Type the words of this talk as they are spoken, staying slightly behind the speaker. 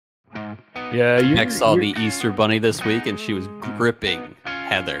Yeah, Heck saw the Easter Bunny this week, and she was gripping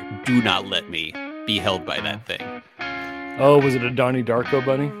Heather. Do not let me be held by that thing. Oh, was it a Donnie Darko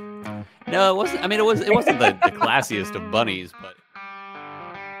bunny? No, it wasn't. I mean, it wasn't the classiest of bunnies, but.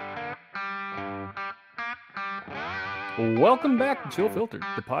 Welcome back to Chill Filtered,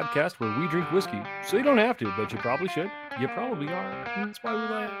 the podcast where we drink whiskey, so you don't have to, but you probably should. You probably are, and that's why we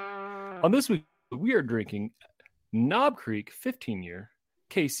like it. On this week, we are drinking Knob Creek 15-year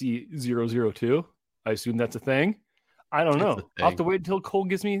KC-002. I assume that's a thing. I don't know. I'll have to wait until Cole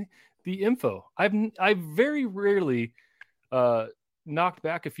gives me the info. I've very rarely knocked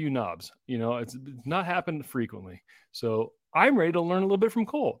back a few knobs. You know, it's not happened frequently. So I'm ready to learn a little bit from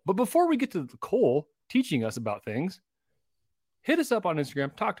Cole. But before we get to Cole teaching us about things, hit us up on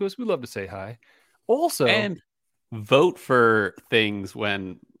Instagram. Talk to us. We love to say hi. Also, and vote for things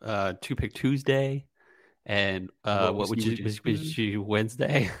when Two Pick Tuesday and what would you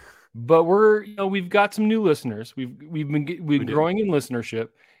Wednesday. But we've got some new listeners. We've been growing in listenership,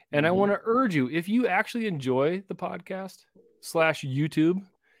 and I want to urge you, if you actually enjoy the podcast /YouTube,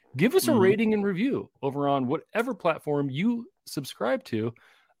 give us a rating and review over on whatever platform you subscribe to.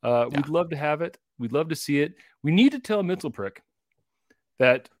 We'd love to have it. We'd love to see it. We need to tell Mitzelprick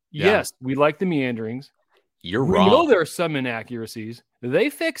that yes, we like the meanderings. You're wrong. We know there are some inaccuracies. They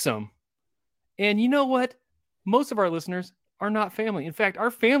fix them. And you know what? Most of our listeners are not family. In fact,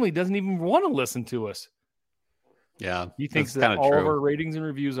 our family doesn't even want to listen to us. Yeah. He thinks that all of our ratings and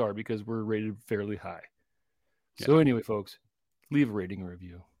reviews are because we're rated fairly high. Yeah. So anyway, folks, leave a rating and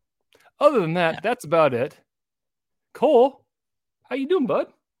review. Other than that, that's about it. Cole, how you doing, bud?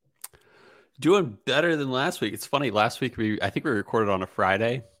 Doing better than last week. It's funny. Last week, I think we recorded on a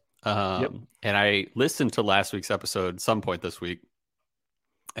Friday. And I listened to last week's episode some point this week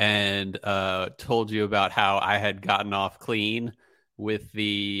and told you about how I had gotten off clean with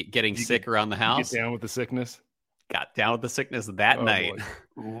the getting sick around the house. Get down with the sickness? Got down with the sickness that night.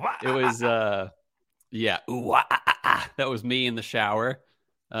 It was, that was me in the shower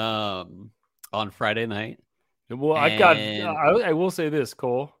on Friday night. Well, I will say this,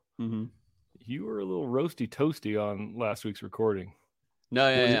 Cole. Mm-hmm. You were a little roasty toasty on last week's recording. No.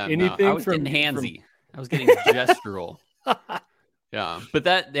 I was getting handsy. I was getting gestural. Yeah, but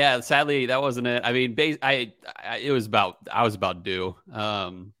sadly, that wasn't it. I mean, I was about due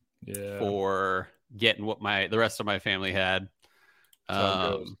for getting what the rest of my family had.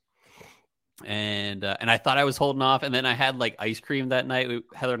 And I thought I was holding off, and then I had like ice cream that night.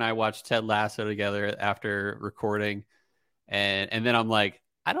 Heather and I watched Ted Lasso together after recording, and then I'm like,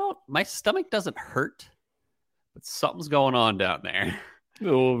 my stomach doesn't hurt, but something's going on down there. A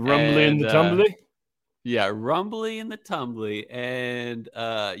little rumbly in the tumbly. Yeah, rumbly in the tumbly. And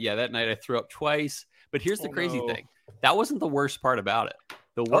that night I threw up twice. But here's the crazy thing. That wasn't the worst part about it.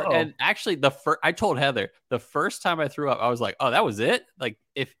 And actually I told Heather the first time I threw up, I was like, oh, that was it? Like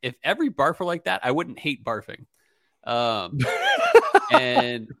if every barf were like that, I wouldn't hate barfing. And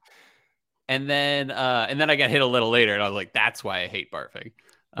then I got hit a little later and I was like, that's why I hate barfing.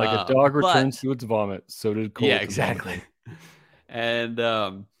 Like a dog returns to its vomit. So did Cole. Yeah, exactly.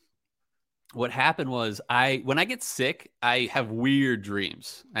 And what happened was when I get sick, I have weird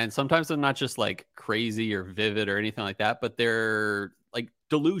dreams. And sometimes they're not just like crazy or vivid or anything like that, but they're like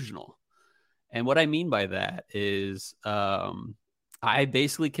delusional. And what I mean by that is I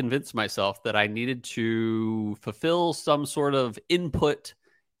basically convinced myself that I needed to fulfill some sort of input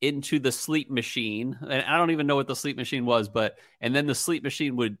into the sleep machine. And I don't even know what the sleep machine was, and then the sleep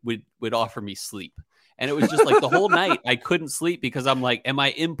machine would offer me sleep. And it was just like the whole night I couldn't sleep because I'm like, am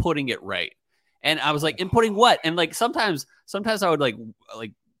I inputting it right? And I was like, inputting what? And like sometimes I would like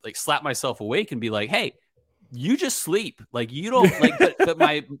slap myself awake and be like, hey, you just sleep. Like you don't like, but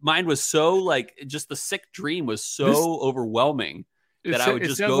my mind was so like, just the sick dream was so overwhelming that I would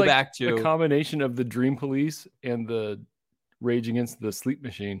just go back to a combination of the Dream Police and the Rage Against the Sleep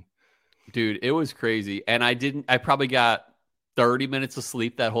Machine. Dude, it was crazy. And I probably got 30 minutes of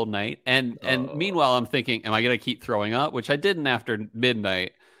sleep that whole night. And meanwhile, I'm thinking, am I going to keep throwing up? Which I didn't after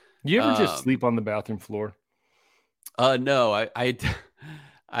midnight. You ever just sleep on the bathroom floor? No,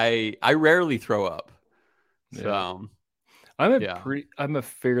 I rarely throw up. So I'm a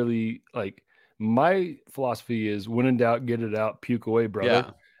fairly like, my philosophy is when in doubt, get it out, puke away,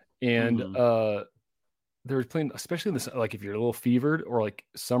 brother. Yeah. And there's plenty, especially in this, like if you're a little fevered or like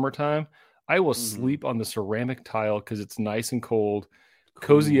summertime, I will sleep on the ceramic tile because it's nice and cold,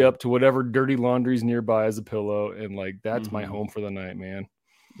 cozy up to whatever dirty laundry's nearby as a pillow, and like that's my home for the night, man.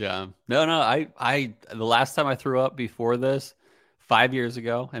 Yeah. No. I the last time I threw up before this, 5 years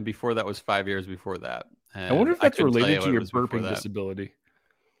ago, and before that was 5 years before that. And I wonder if that's related to your burping disability.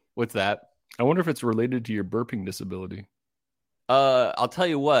 What's that? I wonder if it's related to your burping disability. I'll tell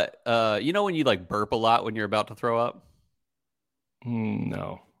you what. You know when you like burp a lot when you're about to throw up?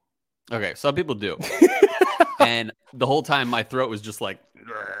 No. Okay, some people do. And the whole time my throat was just like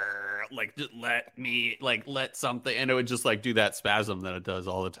just let something, and it would just like do that spasm that it does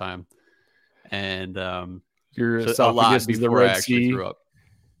all the time. And Your so a lot esophagus is the before I Red actually Sea. threw up.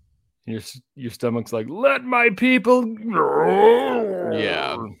 Your stomach's like, let my people.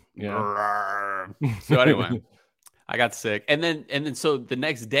 Yeah. Yeah. So anyway, I got sick, and then so the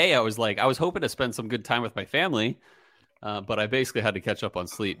next day I was hoping to spend some good time with my family, but I basically had to catch up on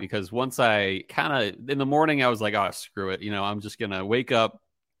sleep because once I kind of in the morning I was like, oh screw it, I'm just gonna wake up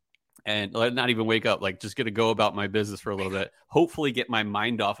and not even wake up, like just gonna go about my business for a little bit, hopefully get my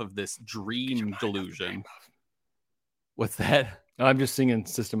mind off of this dream delusion. What's that? I'm just singing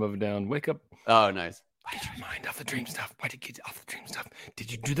System of a Down. Wake up. Oh, nice. Why did your mind off the dream stuff? Why did you get off the dream stuff?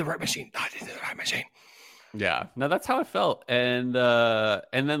 Did you do the right machine? I did the right machine. Yeah, no, that's how it felt, and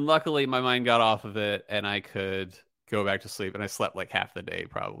then luckily my mind got off of it, and I could go back to sleep, and I slept like half the day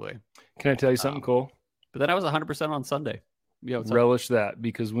probably. Can I tell you something cool? But then I was 100% on Sunday. Yeah, relish that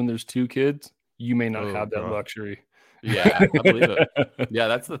because when there's two kids, you may not have that luxury. Yeah, I believe it. Yeah,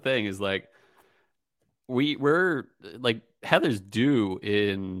 that's the thing is like we're like Heather's due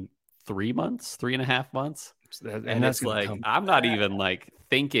in 3.5 months, and that's like I'm not even like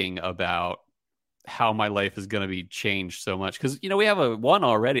thinking about how my life is going to be changed so much because we have a one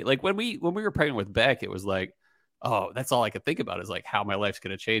already. Like when we were pregnant with Beck, it was like, oh, that's all I could think about is like how my life's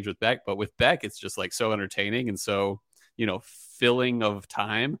going to change with Beck. But with Beck, it's just like so entertaining and so filling of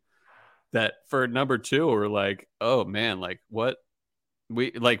time that for number two we're like, oh man, like what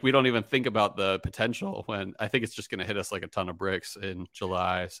we don't even think about the potential when I think it's just going to hit us like a ton of bricks in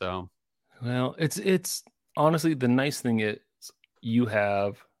July. So well, it's honestly the nice thing is you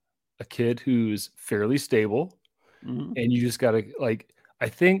have a kid who's fairly stable, and you just gotta I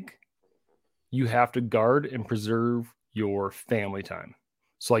think you have to guard and preserve your family time.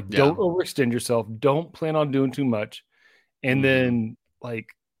 So don't overextend yourself, don't plan on doing too much, and then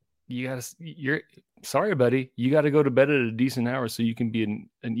you're sorry buddy, you got to go to bed at a decent hour so you can be an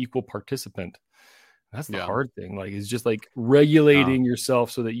equal participant. That's the hard thing. It's just regulating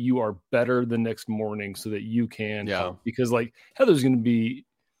yourself so that you are better the next morning so that you can help. Because Heather's going to be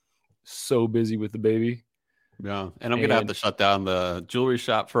so busy with the baby. Yeah. And I'm going to have to shut down the jewelry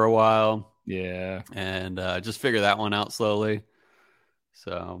shop for a while. Yeah. And just figure that one out slowly.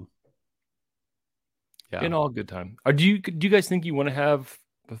 So yeah. In all good time. Do you guys think you want to have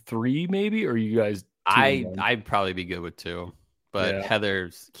 3 maybe, or you guys I'd probably be good with 2. But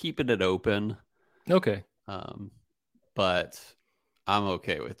Heather's keeping it open. Okay. But I'm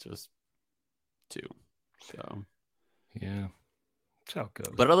okay with just 2. So yeah. That's how it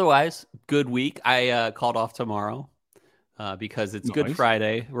goes. But otherwise, good week. I called off tomorrow because it's Good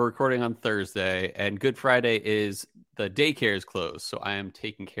Friday. We're recording on Thursday, and Good Friday is the daycare is closed, so I am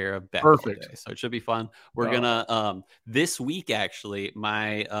taking care of Beth all day. So it should be fun. We're gonna this week actually,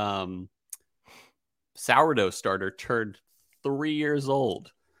 my sourdough starter turned 3 years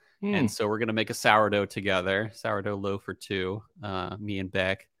old. And so we're going to make a sourdough together, sourdough loaf for 2, me and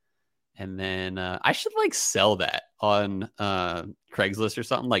Beck. And then I should sell that on Craigslist or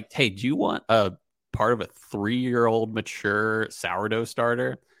something. Like, hey, do you want a part of a 3-year-old mature sourdough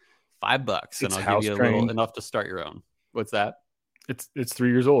starter? $5, and I'll give you enough to start your own. What's that? It's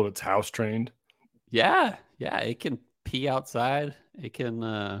 3 years old. It's house trained. Yeah. It can pee outside. It can.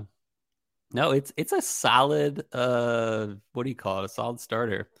 No, it's a solid. What do you call it? A solid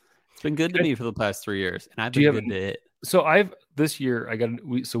starter. It's been good to me for the past 3 years, and I've been good to it. So this year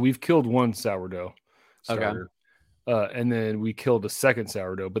we've killed one sourdough starter, and then we killed a second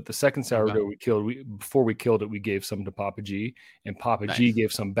sourdough. But the second sourdough we killed, before we killed it, we gave some to Papa G, and Papa G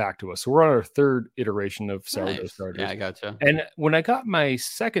gave some back to us. So we're on our 3rd iteration of sourdough starters. Yeah, I gotcha. And when I got my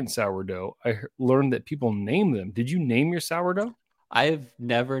second sourdough, I learned that people name them. Did you name your sourdough? I've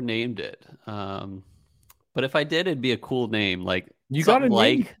never named it, but if I did, it'd be a cool name. You got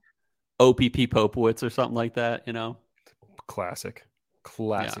to OPP Popowitz or something like that, Classic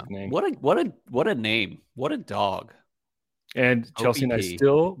name. What a name. What a dog. And Chelsea and I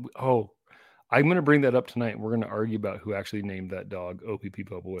I'm going to bring that up tonight. We're going to argue about who actually named that dog OPP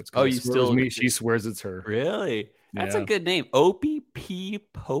Popowitz. Oh, you still me? She swears it's her. Really? That's a good name. OPP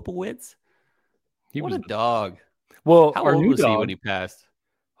Popowitz. What a dog. Well, how old was he when he passed?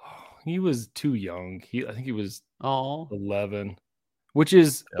 He was too young. I think he was 11. Which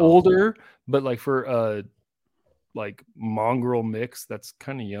is older, but for a mongrel mix, that's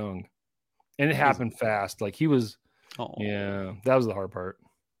kind of young. And it happened fast. He was, that was the hard part.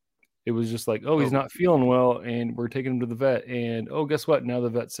 It was just like, oh, he's not feeling well, and we're taking him to the vet. And oh, guess what? Now the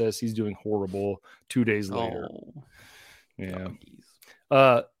vet says he's doing horrible 2 days later. Yeah.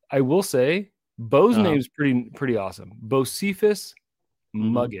 I will say, Bo's name's pretty awesome. Bocephus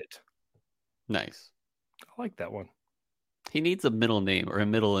Mugget. Nice. I like that one. He needs a middle name or a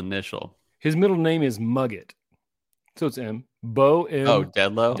middle initial. His middle name is Mugget. So it's M. Bo M. Oh,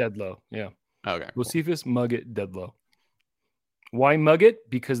 Deadlow? Deadlow, yeah. Okay. Bocephus Mugget Deadlow. Why Mugget?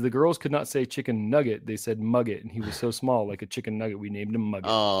 Because the girls could not say chicken nugget. They said Mugget, and he was so small, like a chicken nugget. We named him Mugget.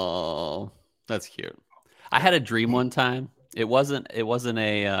 Oh, that's cute. I had a dream one time. It wasn't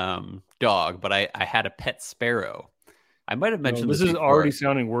a dog, but I had a pet sparrow. I might have mentioned this is before. Already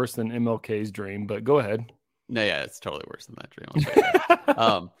sounding worse than MLK's dream, but go ahead. No, yeah, it's totally worse than that dream.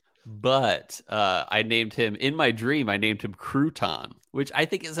 But I named him in my dream. I named him Crouton, which I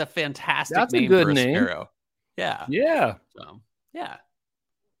think is a fantastic name for a sparrow. Yeah, yeah, yeah.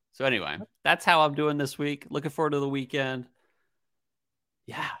 So anyway, that's how I'm doing this week. Looking forward to the weekend.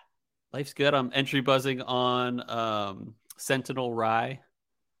 Yeah, life's good. I'm entry buzzing on Sentinel Rye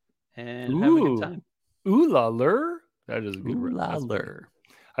and having a good time. Ooh la lur. That is a good rye.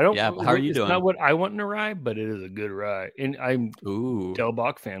 I don't. Yeah, how are you doing? It's not what I want in a rye, but it is a good rye. And I'm Del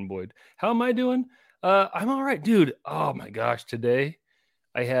Bach fanboyed. How am I doing? I'm all right, dude. Oh my gosh, today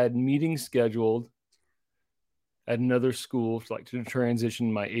I had meetings scheduled at another school to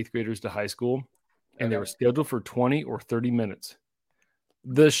transition my 8th graders to high school, and they were scheduled for 20 or 30 minutes.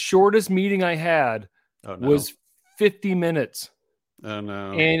 The shortest meeting I had was 50 minutes. Oh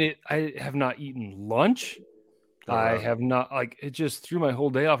no! And I have not eaten lunch. I have not, it just threw my whole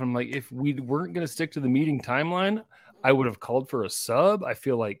day off. I'm like, if we weren't going to stick to the meeting timeline, I would have called for a sub. I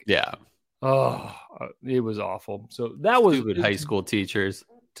feel like, it was awful. So that was stupid high school teachers.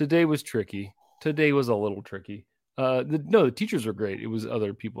 Today was tricky. Today was a little tricky. The teachers were great. It was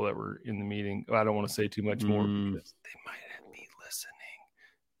other people that were in the meeting. I don't want to say too much more because they might be listening.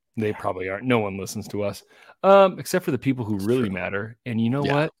 They probably aren't. No one listens to us, except for the people who really matter. And you know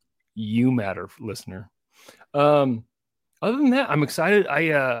what? You matter, listener. Other than that, I'm excited.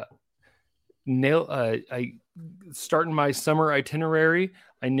 I starting my summer itinerary.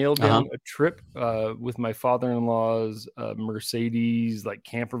 I nailed down a trip with my father-in-law's Mercedes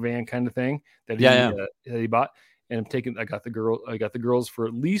camper van kind of thing that he bought. And I got the girls for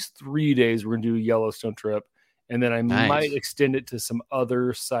at least 3 days. We're gonna do a Yellowstone trip, and then I might extend it to some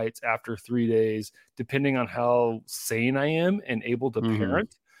other sites after 3 days, depending on how sane I am and able to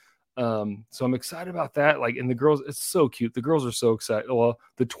parent. So I'm excited about that. And the girls, it's so cute. The girls are so excited. Well,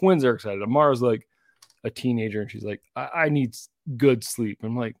 the twins are excited. Amara's like a teenager, and she's like, I need good sleep.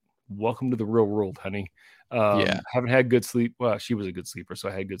 I'm like, welcome to the real world, honey. Haven't had good sleep. Well, she was a good sleeper, so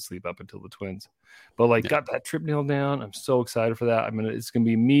I had good sleep up until the twins. But got that trip nailed down. I'm so excited for that. It's gonna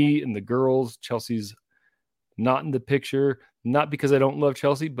be me and the girls. Chelsea's not in the picture, not because I don't love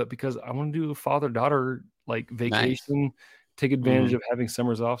Chelsea, but because I want to do a father-daughter vacation. Nice. Take advantage of having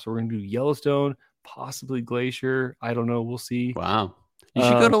summers off. So we're going to do Yellowstone, possibly Glacier. I don't know. We'll see. Wow. You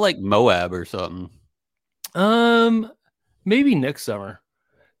should go to Moab or something. Maybe next summer.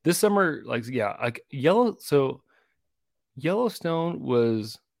 This summer, Yellowstone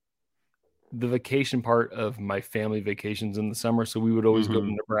was the vacation part of my family vacations in the summer. So we would always go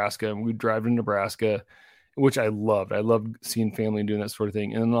to Nebraska, and we'd drive to Nebraska, which I loved. I loved seeing family and doing that sort of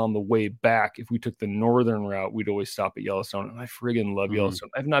thing. And then on the way back, if we took the northern route, we'd always stop at Yellowstone. And I friggin' love Yellowstone.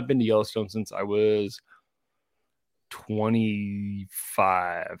 I've not been to Yellowstone since I was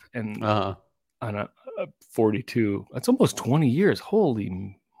 25 and I'm 42. That's almost 20 years.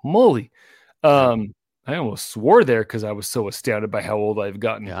 Holy moly. I almost swore there because I was so astounded by how old I've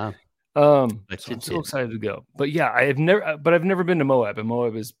gotten. Yeah. So I'm so excited to go. But yeah, I've never been to Moab, and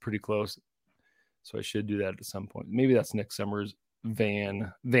Moab is pretty close. So I should do that at some point. Maybe that's next summer's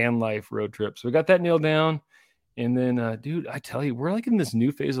van life road trip. So we got that nailed down. And then, dude, I tell you, we're in this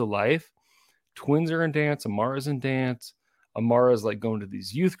new phase of life. Twins are in dance. Amara's in dance. Amara's going to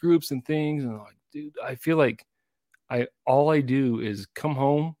these youth groups and things. And I'm like, dude, I feel like all I do is come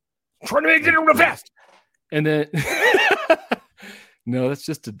home, try to make dinner real fast. And then, no, that's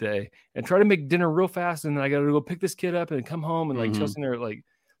just a day. And try to make dinner real fast. And then I got to go pick this kid up and come home. And Chelsea and I are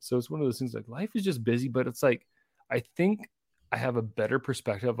so it's one of those things life is just busy, but it's I think I have a better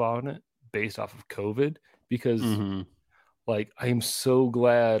perspective on it based off of COVID because I am so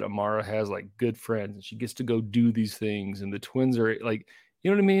glad Amara has good friends and she gets to go do these things. And the twins are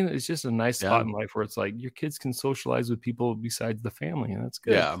you know what I mean? It's just a nice spot in life where it's your kids can socialize with people besides the family. And that's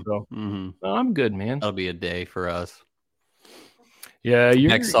good. Yeah. So I'm good, man. That'll be a day for us. Yeah.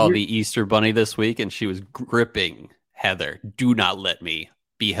 I saw the Easter Bunny this week and she was gripping Heather. Do not let me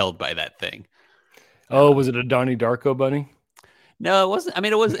be held by that thing. Oh, was it a Donnie Darko bunny? No, it wasn't. I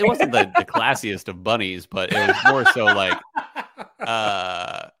mean, it wasn't the classiest of bunnies, but it was more so like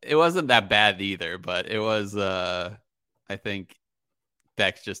it wasn't that bad either. But it was. I think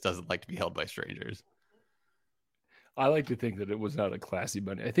Bex just doesn't like to be held by strangers. I like to think that it was not a classy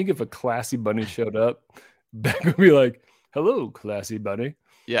bunny. I think if a classy bunny showed up, Beck would be like, "Hello, classy bunny."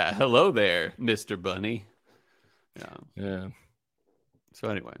 Yeah, hello there, Mr. Bunny. Yeah. So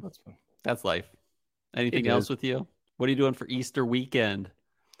anyway, That's fun. that's life. Anything else with you? What are you doing for Easter weekend?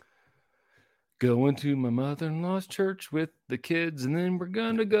 Going to my mother-in-law's church with the kids, and then we're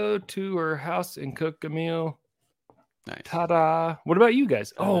gonna go to her house and cook a meal. Nice. Ta-da! What about you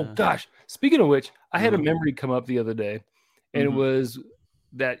guys? Oh gosh! Speaking of which, I had a memory come up the other day, and it was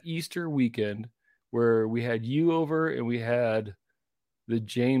that Easter weekend where we had you over, and we had the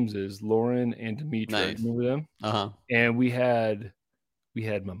Jameses, Lauren and Demetra. Nice. Remember them? And we had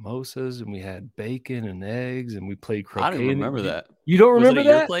mimosas, and we had bacon and eggs, and we played croquet. I don't even remember that. You don't remember was it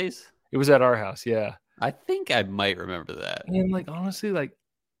at that? Your place? It was at our house. Yeah. I think I might remember that. And like honestly, like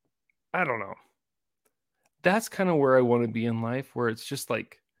I don't know. That's kind of where I want to be in life, where it's just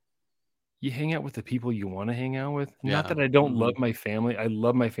like you hang out with the people you want to hang out with. Yeah. Not that I don't love my family. I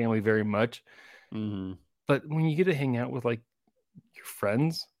love my family very much. But when you get to hang out with like your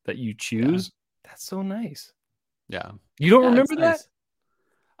friends that you choose, that's so nice. Yeah. You don't remember that? Nice.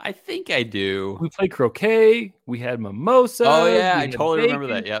 I think I do. We played croquet. We had mimosas. Oh, yeah. I totally remember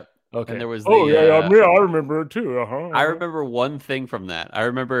that. Yep. Okay. And there was I remember it too. I remember one thing from that. I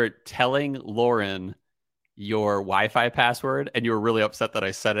remember telling Lauren your Wi-Fi password, and you were really upset that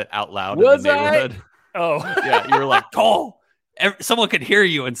I said it out loud in the neighborhood. Oh, yeah. You were like, Cole, someone could hear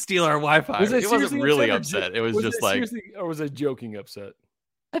you and steal our Wi-Fi. It wasn't really upset. It was just like, or was it joking upset?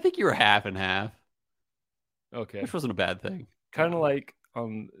 I think you were half and half. Okay, which wasn't a bad thing. Kind of like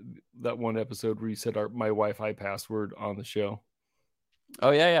on that one episode where you said my Wi-Fi password on the show.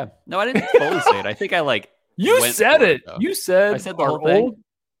 Oh yeah. No, I didn't fully say it. I think I you said it. You said I said the whole thing.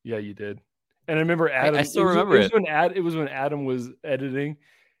 Yeah, you did. And I remember Adam. I still remember it. It was when Adam was editing,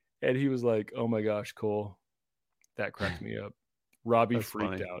 and he was like, "Oh my gosh, Cole, that cracked me up." Robby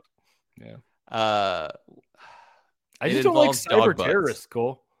freaked out. Yeah. I just don't like cyber terrorists,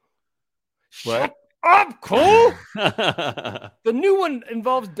 Cole. What? Shut up, Cole. The new one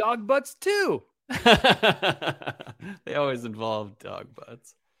involves dog butts too. They always involve dog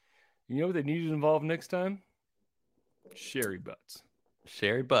butts. You know what they need to involve next time? Sherry butts.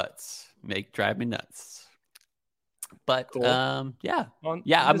 Sherry butts drive me nuts. But cool. We're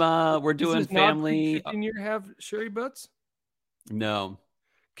doing family. 15-year have sherry butts? No.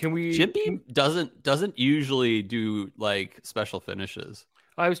 Can we? Jim Beam doesn't usually do like special finishes.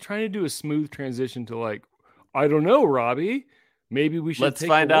 I was trying to do a smooth transition to like, I don't know, Robby. Maybe we should. Let's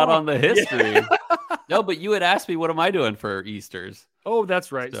find out on the history. Yeah. No, but you had asked me, what am I doing for Easter's? Oh,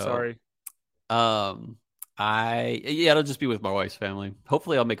 that's right. So, sorry. It'll just be with my wife's family.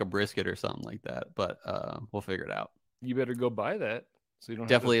 Hopefully I'll make a brisket or something like that, but we'll figure it out. You better go buy that. So you don't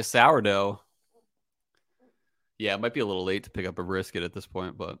definitely a sourdough. Yeah, it might be a little late to pick up a brisket at this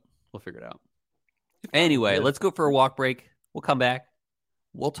point, but we'll figure it out. Anyway, let's go for a walk break. We'll come back.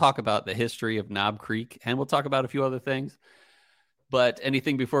 We'll talk about the history of Knob Creek, and we'll talk about a few other things. But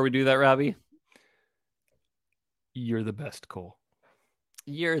anything before we do that, Robby? You're the best, Cole.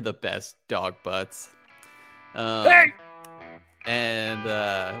 You're the best, dog butts. Hey! And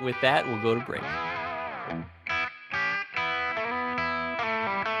with that, we'll go to break.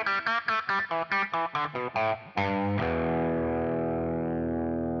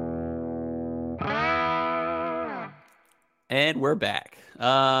 And we're back.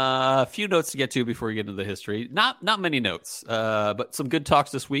 A few notes to get to before we get into the history. Not many notes, but some good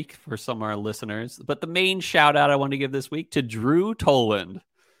talks this week for some of our listeners. But the main shout out I want to give this week to Drew Toland.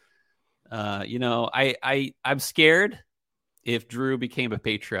 I'm scared if Drew became a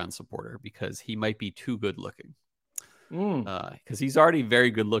Patreon supporter because he might be too good looking. Because he's already a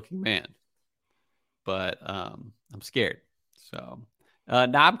very good looking man. But I'm scared. So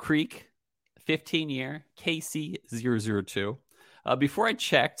Knob Creek, 15-year KC-002. Before I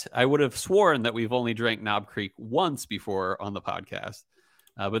checked, I would have sworn that we've only drank Knob Creek once before on the podcast.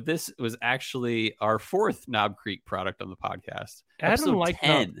 But this was actually our fourth Knob Creek product on the podcast. Adam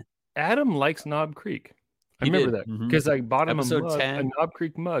likes Knob Creek. I remember that because I bought him a Knob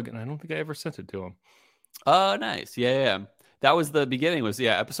Creek mug, and I don't think I ever sent it to him. Oh, nice. Yeah. That was the beginning.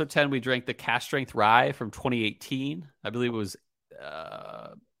 Episode 10, we drank the Cask Strength Rye from 2018. I believe it was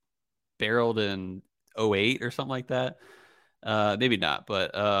barreled in 08 or something like that. Maybe not,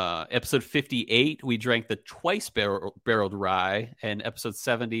 but episode 58, we drank the twice barreled rye, and episode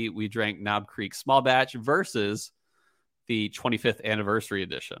 70, we drank Knob Creek Small Batch versus the 25th anniversary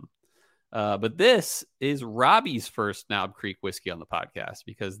edition. But this is Robby's first Knob Creek whiskey on the podcast,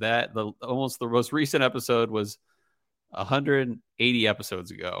 because the most recent episode was 180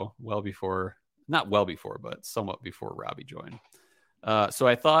 episodes ago, not well before, but somewhat before Robby joined. So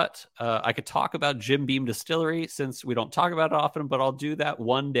I thought I could talk about Jim Beam Distillery, since we don't talk about it often, but I'll do that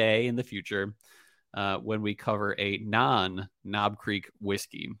one day in the future when we cover a non-Knob Creek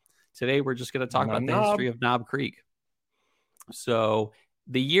whiskey. Today, we're just going to talk about the history of Knob Creek. So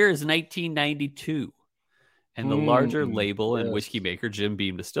the year is 1992, and the larger label and whiskey maker, Jim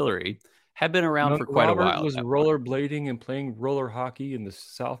Beam Distillery, had been around for quite a while. Robert was rollerblading and playing roller hockey in the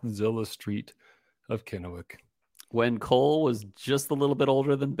South Zilla Street of Kennewick, when Cole was just a little bit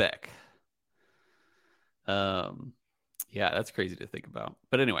older than Beck. Yeah, that's crazy to think about.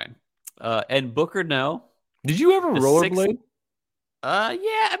 But anyway, and Booker, no. Did you ever rollerblade? Yeah,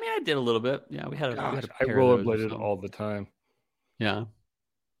 I mean, I did a little bit. Yeah, we had a I pair rollerbladed all the time. Yeah.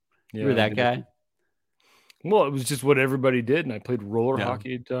 You were that guy? Well, it was just what everybody did, and I played roller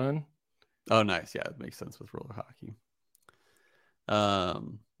hockey a ton. Oh, nice. Yeah, it makes sense with roller hockey.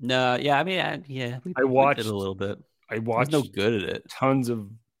 No, yeah, I mean, I watched it a little bit. I watched. No good at it. Tons of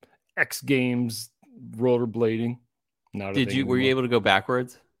X Games rollerblading. Were you able to go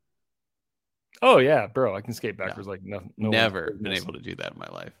backwards? Oh yeah, bro, I can skate backwards like nothing. Never been able to do that in my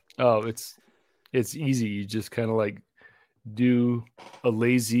life. Oh, it's easy. You just kind of like do a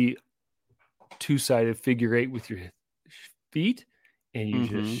lazy 2-sided figure 8 with your feet, and you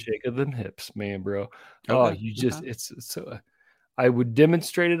just shake of them hips, man, bro. Okay. It's so. I would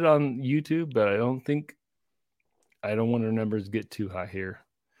demonstrate it on YouTube, but I don't want our numbers to get too high here.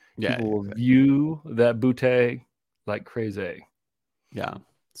 Yeah, people will view that booty like crazy. Yeah,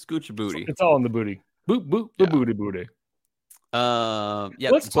 scooch your booty. It's all in the booty. Boot, the booty. Yeah.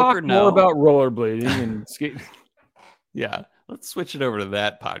 Let's talk more about rollerblading and skating. Yeah, let's switch it over to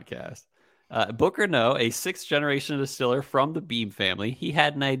that podcast. Booker, no, a 6th-generation distiller from the Beam family. He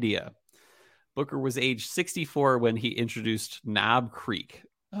had an idea. Booker was age 64 when he introduced Knob Creek.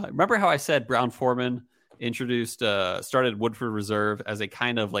 Remember how I said Brown-Forman started Woodford Reserve as a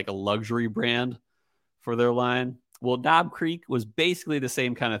kind of like a luxury brand for their line? Well, Knob Creek was basically the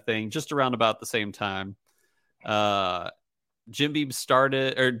same kind of thing, just around about the same time. Jim Beam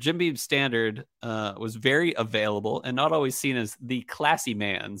Standard was very available and not always seen as the classy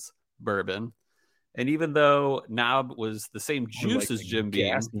man's bourbon. And even though Knob was the same juice as Jim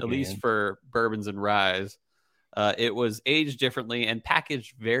Beam, at least for bourbons and ryes, it was aged differently and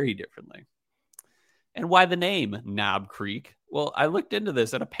packaged very differently. And why the name Knob Creek? Well, I looked into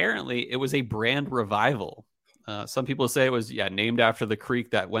this, and apparently it was a brand revival. Some people say it was named after the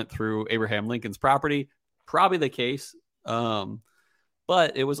creek that went through Abraham Lincoln's property. Probably the case.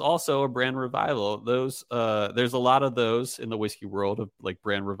 But it was also a brand revival. There's a lot of those in the whiskey world of like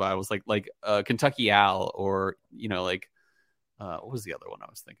brand revivals, like Kentucky Al, or what was the other one I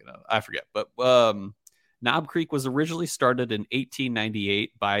was thinking of? I forget. But Knob Creek was originally started in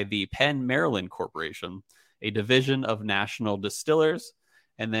 1898 by the Penn Maryland Corporation, a division of National Distillers,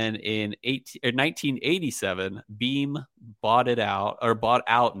 and then in 1987, Beam bought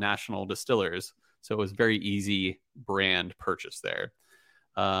out National Distillers. So it was very easy brand purchase there.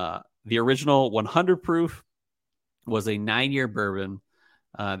 The original 100 proof was a 9-year bourbon.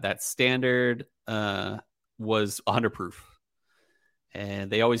 That standard was 100 proof.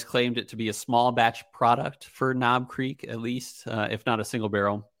 And they always claimed it to be a small batch product for Knob Creek, at least, if not a single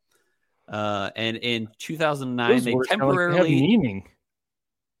barrel. And in 2009, they temporarily... have meaning.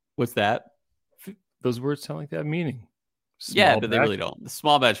 What's that? Those words sound like they have meaning. Small but batch? They really don't. The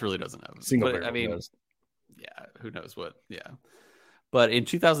small batch really doesn't have. Single barrel. I mean, yeah, who knows what? Yeah. But in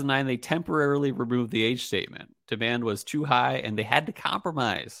 2009, they temporarily removed the age statement. Demand was too high, and they had to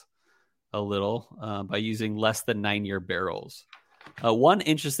compromise a little by using less than 9-year barrels. One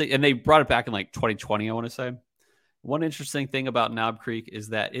interesting, and they brought it back in like 2020, I want to say. One interesting thing about Knob Creek is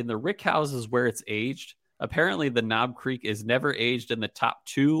that in the rick houses where it's aged, apparently the Knob Creek is never aged in the top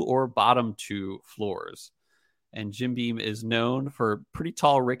 2 or bottom 2 floors. And Jim Beam is known for pretty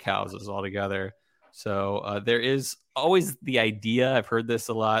tall rick houses altogether. So there is always the idea, I've heard this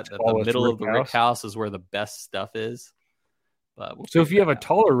a lot, that the middle of the rick house is where the best stuff is. But so if you have a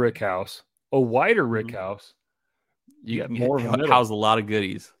taller rick house, a wider rick house, you get more of a house, a lot of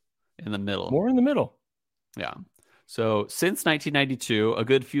goodies in the middle. More in the middle. Yeah. So since 1992, a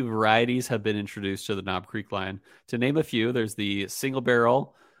good few varieties have been introduced to the Knob Creek line. To name a few, there's the single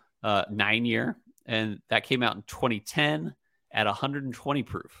barrel 9-year, and that came out in 2010. at 120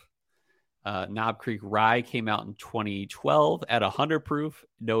 proof. Knob Creek Rye came out in 2012 at 100 proof.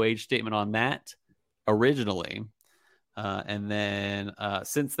 No age statement on that originally. And then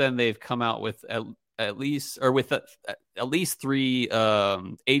since then, they've come out with at least 3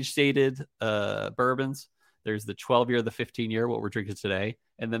 age stated bourbons. There's the 12-year, the 15-year, what we're drinking today.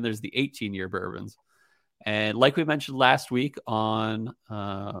 And then there's the 18-year bourbons. And like we mentioned last week on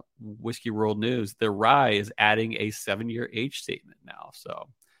Whiskey World News, the rye is adding a 7-year age statement now. So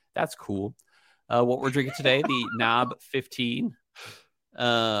that's cool. What we're drinking today, the Knob 15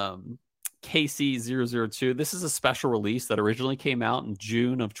 KC-002. This is a special release that originally came out in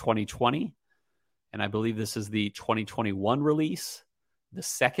June of 2020. And I believe this is the 2021 release, the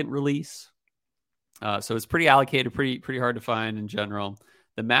second release. So it's pretty allocated, pretty hard to find in general.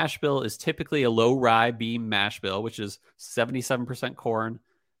 The mash bill is typically a low rye beam mash bill, which is 77% corn,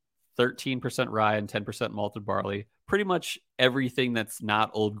 13% rye, and 10% malted barley. Pretty much everything that's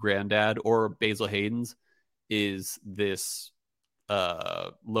not Old Grandad or Basil Hayden's is this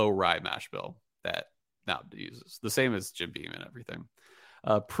low rye mash bill that Knob uses. The same as Jim Beam and everything.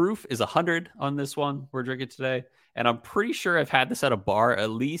 Proof is 100 on this one we're drinking today. And I'm pretty sure I've had this at a bar, at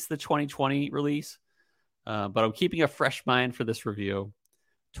least the 2020 release. But I'm keeping a fresh mind for this review.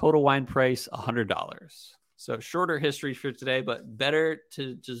 Total wine price, $100. So shorter history for today, but better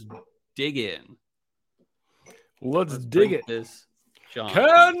to just dig in. Let's dig it. This, John.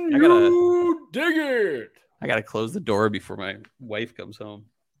 Can you dig it? I got to close the door before my wife comes home.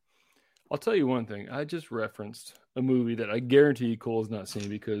 I'll tell you one thing. I just referenced a movie that I guarantee Cole's not seen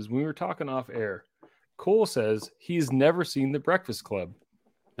because when we were talking off air, Cole says he's never seen The Breakfast Club.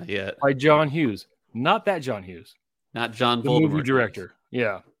 Not yet. By John Hughes. Not that John Hughes. Not John the Voldemort. Movie director.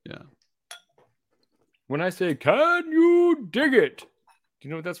 Yeah. Yeah. When I say, can you dig it? Do you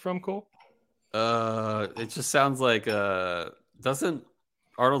know what that's from, Cole? It just sounds like, doesn't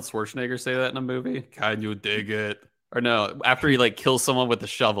Arnold Schwarzenegger say that in a movie? Can you dig it? Or no, after he like kills someone with a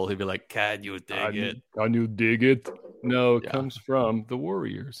shovel, he'd be like, can you dig it? Can you dig it? No, it comes from The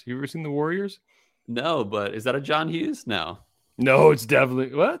Warriors. You ever seen The Warriors? No, but is that a John Hughes? No. No, it's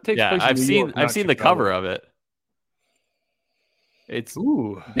definitely it takes place I've in New seen York, I've seen the Chicago. cover of it. It's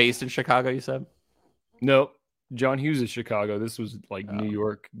based in Chicago, you said? No, John Hughes is Chicago. This was like New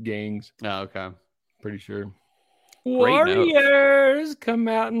York gangs. Oh, okay. Pretty sure. Great Warriors, come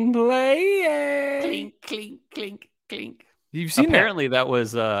out and play. Clink, clink, clink, clink. You've seen Apparently that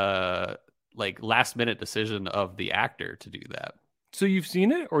was like last minute decision of the actor to do that. So you've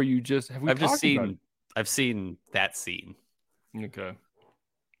seen it, or you just have? I've seen that scene. Okay.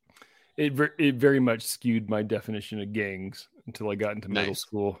 It very much skewed my definition of gangs until I got into middle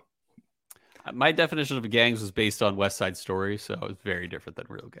school. My definition of gangs was based on West Side Story, so it was very different than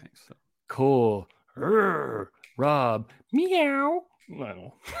real gangs. So. Cool. Rob. Meow. I don't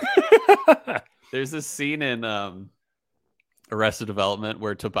know. There's this scene in Arrested Development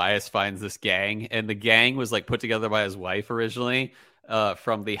where Tobias finds this gang, and the gang was like put together by his wife originally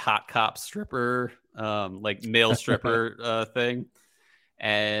from the hot cop stripper, like male stripper thing.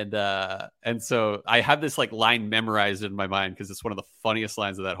 And so I have this like line memorized in my mind because it's one of the funniest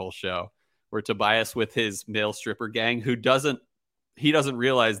lines of that whole show, where Tobias with his male stripper gang, who doesn't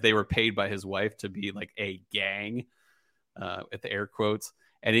realize they were paid by his wife to be like a gang, with the air quotes.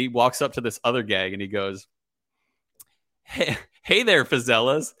 And he walks up to this other gang and he goes, Hey there,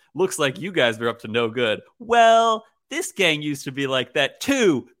 Fazellas. Looks like you guys are up to no good. Well, this gang used to be like that.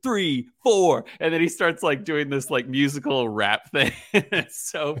 2, 3, 4. And then he starts like doing this like musical rap thing. It's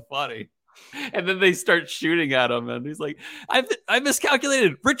so funny. And then they start shooting at him and he's like, I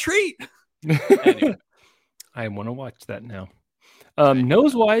miscalculated. Retreat. Anyway. I want to watch that now.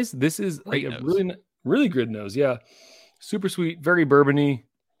 Nose wise, this is like a really, really good nose. Yeah. Super sweet, very bourbony.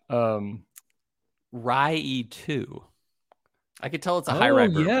 Rye too. I could tell it's a high rye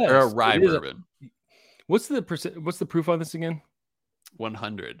bourbon or a rye bourbon. What's the proof on this again?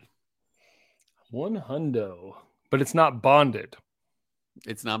 100. 100. But it's not bonded.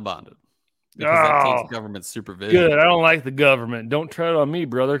 It's not bonded. Because that takes government supervision. Good. I don't like the government. Don't tread on me,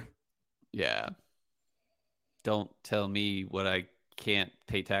 brother. Yeah. Don't tell me what I can't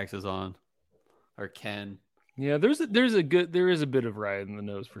pay taxes on or can. Yeah, there is a bit of rye in the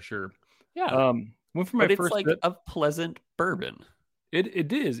nose for sure. Yeah. Went for my but first it's like bit. a pleasant bourbon.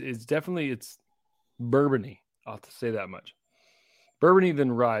 It is. It's bourbony. I'll have to say that much. Bourbony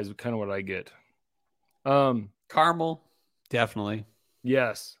than rye is kind of what I get. Caramel, definitely.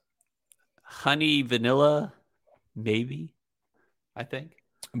 Yes. Honey, vanilla, maybe. I think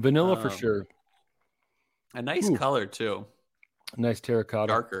vanilla for sure. A nice color too. Nice terracotta.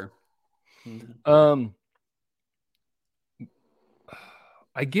 Darker.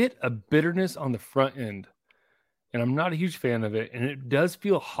 I get a bitterness on the front end, and I'm not a huge fan of it. And it does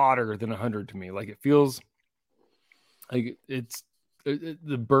feel hotter than 100 to me. Like it feels like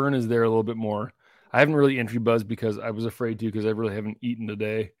the burn is there a little bit more. I haven't really entry buzzed because I was afraid to, because I really haven't eaten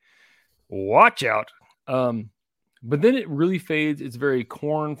today. Watch out. But then it really fades. It's very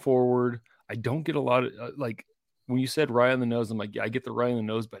corn forward. I don't get a lot of like when you said rye on the nose, I'm like, yeah, I get the rye on the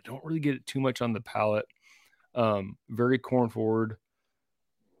nose, but I don't really get it too much on the palate. Very corn forward.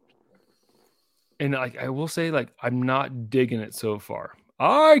 And I will say, like, I'm not digging it so far.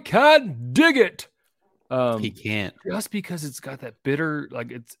 I can't dig it. He can't, just because it's got that bitter,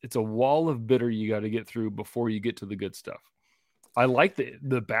 like it's a wall of bitter you got to get through before you get to the good stuff. I like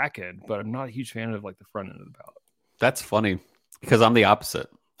the back end, but I'm not a huge fan of like the front end of the palate. That's funny because I'm the opposite.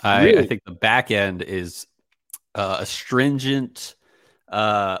 Really? I think the back end is astringent,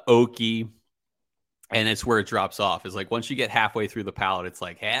 oaky, and it's where it drops off. Is like once you get halfway through the palate, it's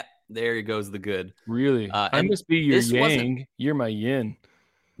like, there goes the good. Really? I must be your yang. You're my yin.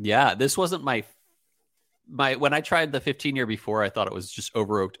 Yeah, this wasn't my when I tried the 15-year before, I thought it was just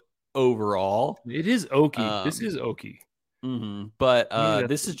over oaked overall. It is oaky. This is oaky. Mm-hmm. But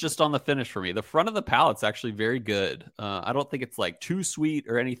this is just on the finish for me. The front of the palate's actually very good. I don't think it's like too sweet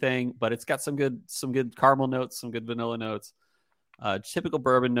or anything, but it's got some good caramel notes, some good vanilla notes, typical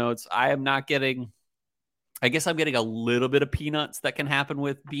bourbon notes. I guess I'm getting a little bit of peanuts that can happen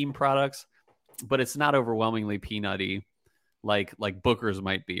with Beam products, but it's not overwhelmingly peanutty like Booker's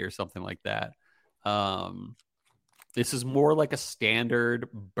might be or something like that. This is more like a standard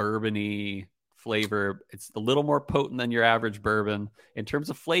bourbony flavor. It's a little more potent than your average bourbon in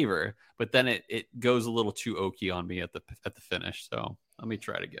terms of flavor, but then it goes a little too oaky on me at the finish. So let me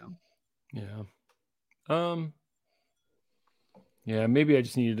try it again. Yeah. Yeah, maybe I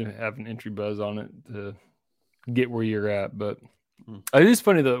just needed to have an entry buzz on it to get where you're at, but it is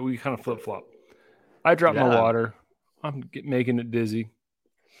funny that we kind of flip-flop. I dropped my water. I'm making it dizzy,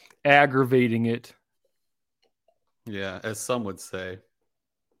 aggravating it. Yeah, as some would say.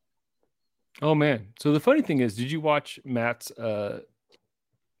 Oh, man. So the funny thing is, did you watch Matt's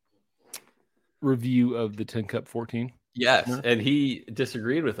review of the 10 Cup 14? Yes, and he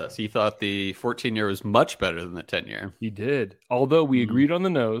disagreed with us. He thought the 14-year was much better than the 10-year. He did. Although we agreed on the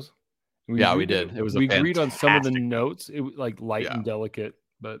nose. We did. It was we agreed on some of the notes. It was like light and delicate,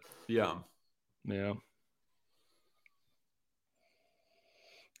 but yeah.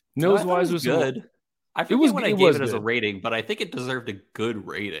 Nose-wise was good. I forget what I gave it as a rating, but I think it deserved a good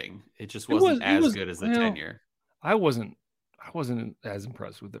rating. It just wasn't as good as the 10-year. I wasn't as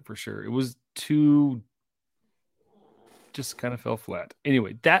impressed with it for sure. It was too, just kind of fell flat.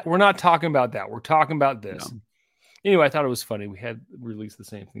 Anyway, we're not talking about that. We're talking about this. No. Anyway, I thought it was funny. We had released the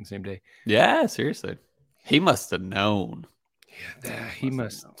same thing, same day. Yeah, seriously. He must have known. Yeah, he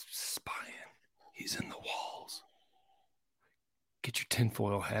must spying. He's in the walls. Get your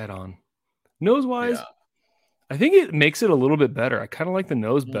tinfoil hat on. Nose-wise, I think it makes it a little bit better. I kind of like the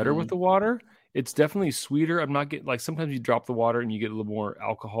nose better with the water. It's definitely sweeter. I'm not getting, like, sometimes you drop the water and you get a little more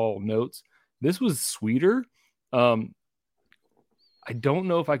alcohol notes. This was sweeter. I don't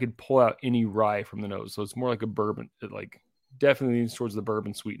know if I could pull out any rye from the nose. So it's more like a bourbon. It like definitely leans towards the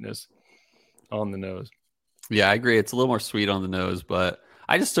bourbon sweetness on the nose. Yeah, I agree. It's a little more sweet on the nose, but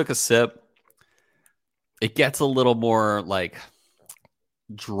I just took a sip. It gets a little more like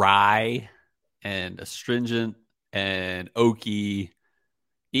dry and astringent and oaky,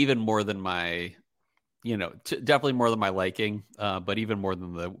 even more than my, definitely more than my liking, but even more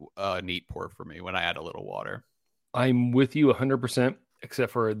than the neat pour for me when I add a little water. I'm with you 100%,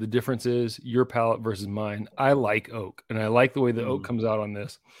 except for the difference is your palate versus mine. I like oak, and I like the way the oak comes out on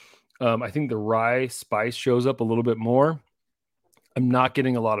this. I think the rye spice shows up a little bit more. I'm not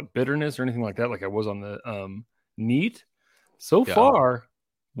getting a lot of bitterness or anything like that, like I was on the neat. So far,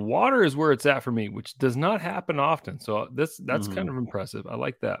 water is where it's at for me, which does not happen often. So that's kind of impressive. I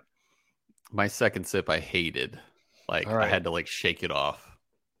like that. My second sip, I hated. Like I had to like shake it off.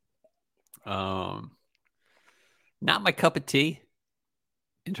 Not my cup of tea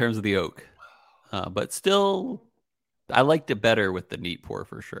in terms of the oak, but still, I liked it better with the neat pour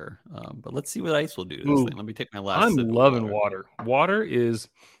for sure. But let's see what ice will do to this thing. Let me take my last. I'm loving water. Water is,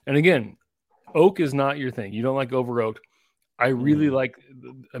 and again, oak is not your thing. You don't like over oaked. I really like.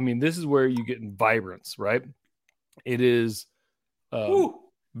 I mean, this is where you get vibrance, right? It is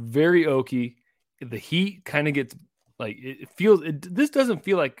very oaky. The heat kind of gets like it feels. This doesn't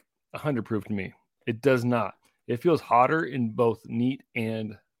feel like 100 proof to me. It does not. It feels hotter in both neat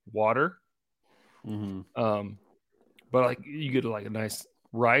and water. But like you get like a nice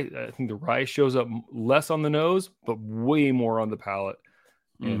rye. I think the rye shows up less on the nose, but way more on the palate.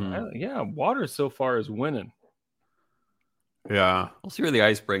 And water so far is winning. Yeah, we'll see where the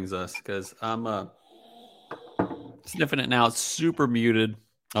ice brings us because I'm sniffing it now. It's super muted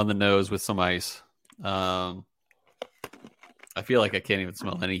on the nose with some ice. I feel like I can't even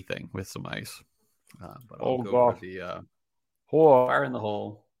smell anything with some ice. But I'll go God. for the Oh. fire in the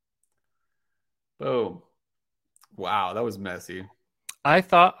hole. Boom. Wow, that was messy. I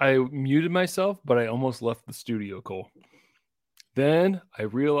thought I muted myself, but I almost left the studio, Cole. Then I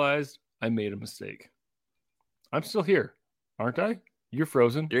realized I made a mistake. I'm still here, aren't I? You're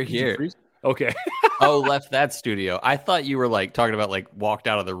frozen. You're Did here. you freeze? Okay. Oh, left that studio. I thought you were like talking about like walked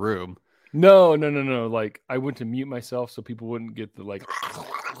out of the room. No. Like I went to mute myself so people wouldn't get the like,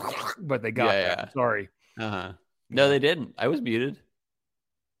 but they got that. Yeah. Sorry. No, they didn't. I was muted.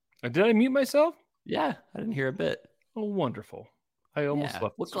 Did I mute myself? Yeah, I didn't hear a bit. Oh, wonderful. I almost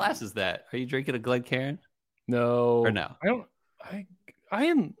left. What glass is that? Are you drinking a Glencairn? No. Or no? I don't. I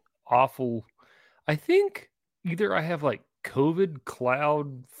am awful. I think either I have like COVID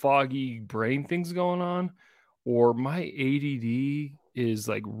cloud foggy brain things going on, or my ADD is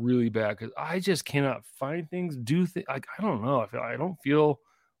like really bad because I just cannot find things. Like I don't know. I don't feel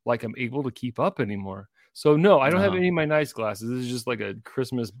like I'm able to keep up anymore. So no, I don't have any of my nice glasses. This is just like a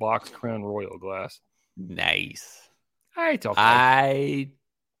Christmas box Crown Royal glass. Nice. It's okay. I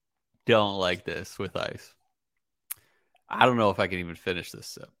don't like this with ice. I don't know if I can even finish this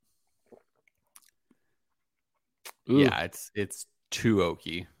sip. Ooh. Yeah, it's too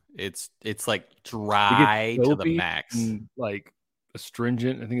oaky. It's like dry to the max. And like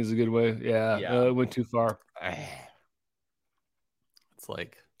astringent, I think is a good way. Yeah. It went too far. It's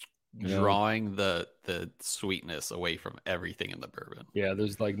like drawing the sweetness away from everything in the bourbon. Yeah,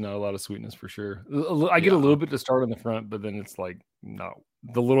 there's like not a lot of sweetness for sure. I get a little bit to start on the front, but then it's like no,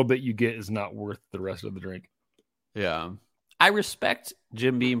 the little bit you get is not worth the rest of the drink. Yeah. I respect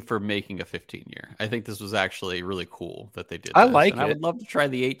Jim Beam for making a 15-year. I think this was actually really cool that they did this. I like it. I would love to try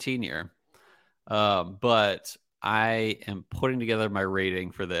the 18-year. But I am putting together my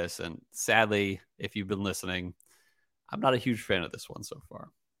rating for this. And sadly, if you've been listening, I'm not a huge fan of this one so far.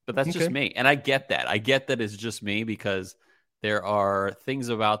 But that's just me. And I get that. I get that it's just me because there are things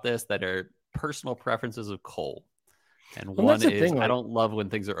about this that are personal preferences of Cole. And one is thing, I don't love when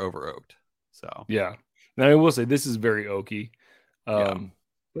things are over oaked. So yeah. Now I will say this is very oaky.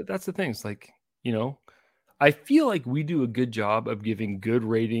 But that's the thing. It's like, I feel like we do a good job of giving good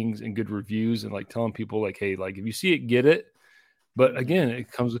ratings and good reviews and like telling people like, hey, like if you see it, get it. But again,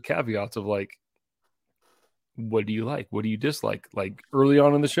 it comes with caveats of like, what do you like? What do you dislike? Like early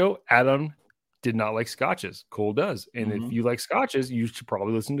on in the show, Adam did not like scotches. Cole does. And if you like scotches, you should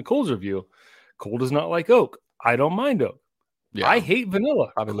probably listen to Cole's review. Cole does not like oak. I don't mind oak. Yeah. I hate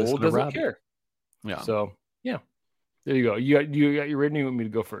vanilla. Probably Cole doesn't care. Yeah. So yeah, there you go. You got your rating. You want me to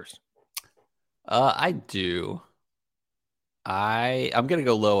go first? I do. I'm gonna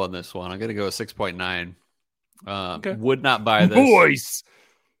go low on this one. I'm gonna go a 6.9. Would not buy this. Voice.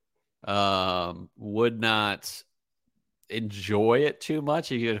 Would not enjoy it too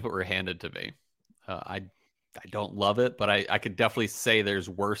much even if it were handed to me. I don't love it, but I could definitely say there's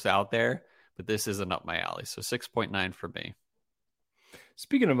worse out there. But this isn't up my alley. So 6.9 for me.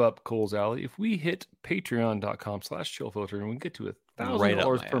 Speaking of up Cole's alley, if we hit patreon.com/chillfilter and we get to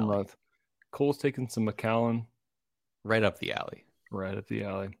 $1,000 per month, Cole's taking some Macallan. Right up the alley. Right up the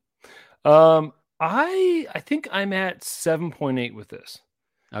alley. I think I'm at 7.8 with this.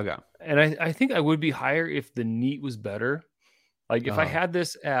 Okay. And I think I would be higher if the neat was better. Like if I had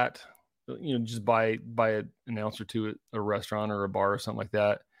this at, just buy an ounce or two at a restaurant or a bar or something like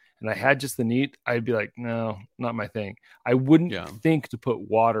that, and I had just the neat, I'd be like, no, not my thing. I wouldn't think to put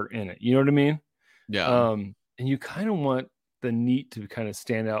water in it. You know what I mean? Yeah. And you kind of want the neat to kind of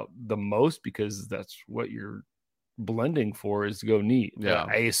stand out the most because that's what you're blending for is to go neat. Yeah.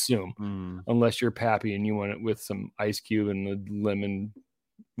 I assume, unless you're Pappy and you want it with some ice cube and a lemon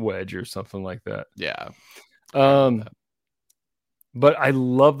wedge or something like that. Yeah. But I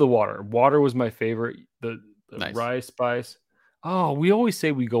love the water. Water was my favorite. The nice. Rye spice. Oh, we always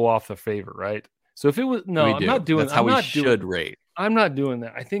say we go off the favorite, right? So if it was I'm not doing. That's how we should rate. I'm not doing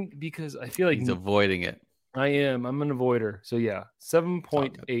that. I think because I feel like he's avoiding it. I am. I'm an avoider. So yeah,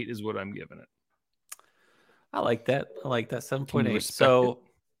 7.8 is what I'm giving it. I like that. 7.8. So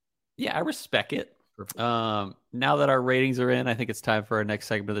yeah, I respect it. Now that our ratings are in, I think it's time for our next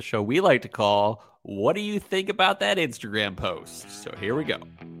segment of the show we like to call "What Do You Think About That Instagram Post?" So here we go.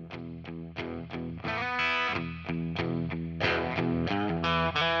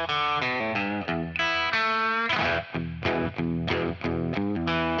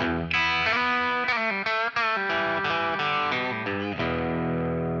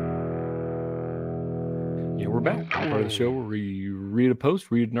 Part of the show where we read a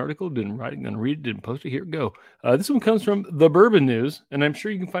post, read an article, didn't write it, then read it, didn't post it. Here we go. This one comes from The Bourbon News, and I'm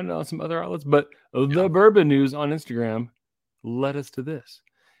sure you can find it on some other outlets, but The Bourbon News on Instagram led us to this.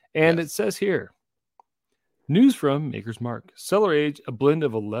 And it says here, news from Maker's Mark. Cellar Age, a blend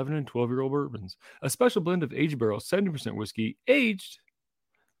of 11 and 12-year-old bourbons. A special blend of aged barrel, 70% whiskey, aged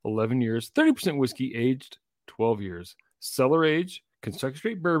 11 years, 30% whiskey, aged 12 years. Cellar Age, Kentucky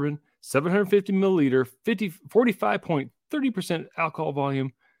Straight Bourbon, 750 milliliter, 45.30% alcohol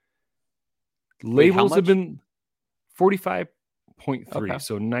volume. Labels have been 45.3,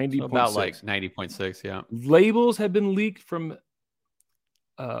 so 90.6. So about like 90.6, yeah. Labels have been leaked from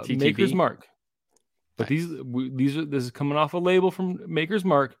Maker's Mark. But nice. this is coming off a label from Maker's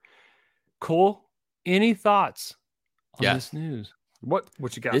Mark. Cole, any thoughts on this news? What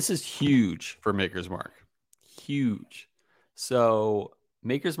you got? This is huge for Maker's Mark. Huge. So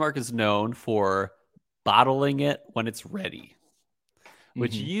Maker's Mark is known for bottling it when it's ready,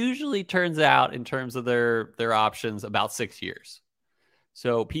 which usually turns out in terms of their options about 6 years.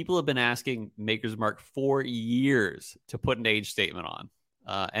 So people have been asking Maker's Mark for years to put an age statement on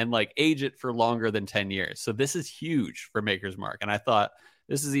and like age it for longer than 10 years. So this is huge for Maker's Mark. And I thought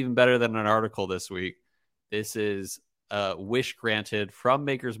this is even better than an article this week. This is a wish granted from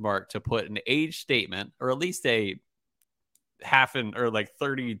Maker's Mark to put an age statement, or at least a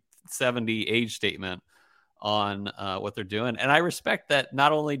 30-70 age statement on what they're doing. And I respect that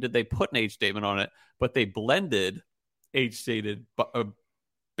not only did they put an age statement on it, but they blended age stated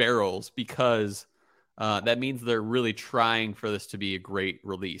barrels, because that means they're really trying for this to be a great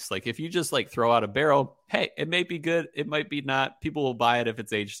release. Like if you just like throw out a barrel, hey, it may be good, it might be not. People will buy it if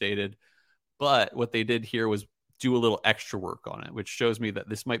it's age stated. But what they did here was do a little extra work on it, which shows me that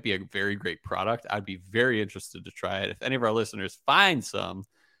this might be a very great product. I'd be very interested to try it. If any of our listeners find some,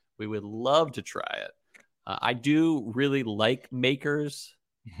 we would love to try it. I do really like Makers,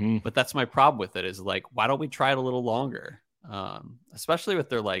 but that's my problem with it is like, why don't we try it a little longer? Especially with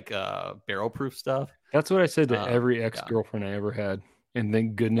their like barrel proof stuff. That's what I said to every ex-girlfriend I ever had. And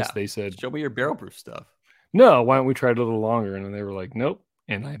thank goodness they said, show me your barrel proof stuff. No, why don't we try it a little longer? And they were like, nope.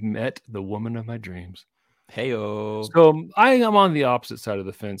 And I met the woman of my dreams. Heyo. So I am on the opposite side of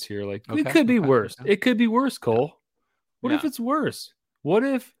the fence here. Like it could be worse. It could be worse, Cole. What if it's worse? What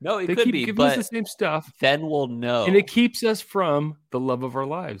if they keep could be, giving us the same stuff? Then we'll know. And it keeps us from the love of our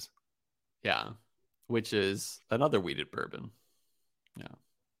lives. Yeah. Which is another weeded bourbon. Yeah.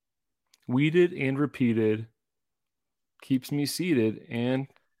 Weeded and repeated keeps me seated, and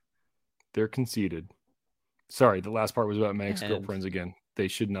they're conceited. Sorry, the last part was about my ex-girlfriends again. They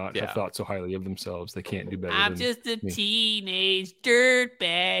should not have thought so highly of themselves. They can't do better I'm than just a me. teenage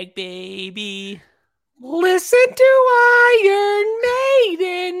dirtbag baby. Listen to Iron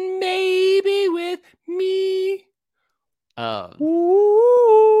Maiden, maybe with me.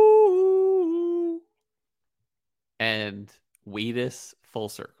 Ooh. And Wheatus full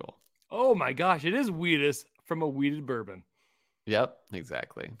circle. Oh my gosh, it is Wheatus from a weeded bourbon. Yep,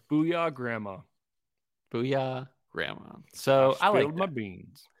 exactly. Booyah, Grandma. Booyah, Grandma. So I like my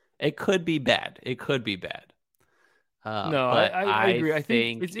beans. It could be bad. It could be bad. No, I agree. I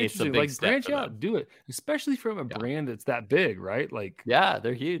think it's interesting. A big like branch out, do it, especially from a brand that's that big, right? Like,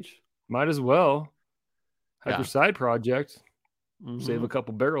 they're huge. Might as well have your side project. Save a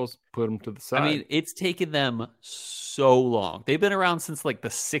couple barrels, put them to the side. I mean, it's taken them so long. They've been around since like the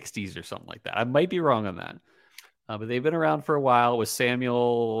 60s or something like that. I might be wrong on that. But they've been around for a while with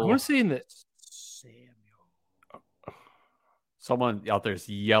Samuel. I want to say in the someone out there is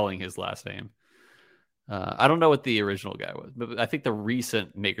yelling his last name. I don't know what the original guy was, but I think the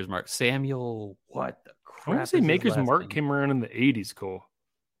recent Maker's Mark, Samuel, what the crap? I want to say Maker's Mark came around in the 80s, Cole.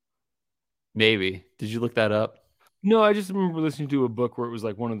 Maybe. Did you look that up? No, I just remember listening to a book where it was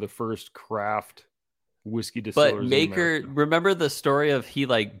like one of the first craft whiskey distillers. But Maker, remember the story of he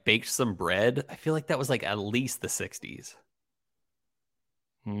like baked some bread? I feel like that was like at least the 60s.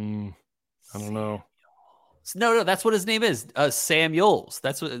 I don't know. No, that's what his name is. Samuels.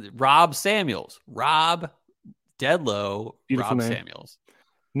 That's what Rob Samuels. Rob Dedlow. Beautiful Rob name. Samuels.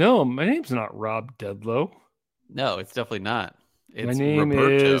 No, my name's not Rob Dedlow. No, it's definitely not. It's my name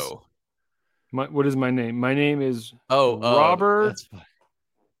Roberto. Is. What is my name? My name is Robert. That's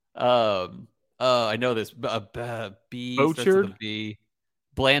fine. I know this. B. Bochard? B.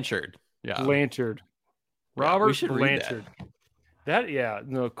 Blanchard. Yeah. Blanchard. Robert Blanchard.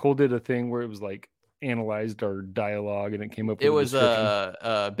 Cole did a thing where it was like analyzed our dialogue and it came up with it was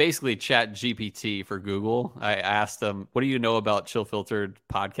basically Chat GPT for Google. I asked them, what do you know about Chill Filtered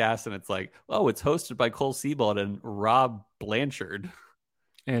podcast? And it's like, it's hosted by Cole Sebald and Rob Blanchard.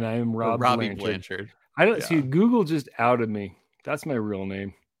 And I am Robbie Blanchard. I don't Yeah. see. Google just outed me. That's my real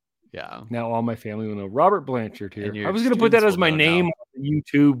name. Yeah. Now all my family will know. Robert Blanchard here. And I your was going to put that students as will my know name now. on the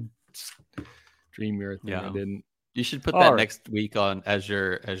YouTube Dream Mirror thing. Yeah. I didn't. You should put All that right. next week on as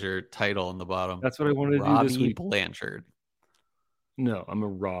your title on the bottom. That's what I wanted to do this Robby week. Blanchard. No, I'm a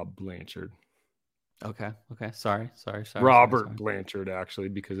Rob Blanchard. Okay. Sorry. Robert Blanchard, actually,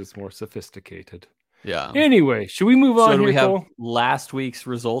 because it's more sophisticated. Yeah. Anyway, should we move on So do here, we have Cole? last week's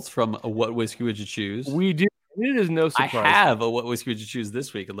results from What Whiskey Would You Choose? We do. It is no I surprise. have a What Whiskey Would You Choose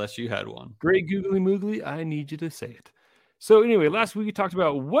this week, unless you had one. Great googly moogly. I need you to say it. So anyway, last week we talked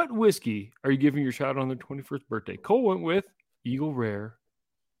about what whiskey are you giving your child on their 21st birthday. Cole went with Eagle Rare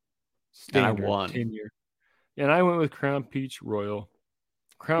Standard And I won. 10-year. And I went with Crown Peach Royal.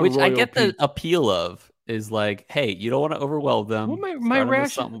 Which Royal I get Peach. the appeal of is like, hey, you don't want to overwhelm them. Well, my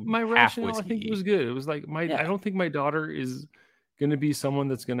rationale, I whiskey. think was good. It was like I don't think my daughter is going to be someone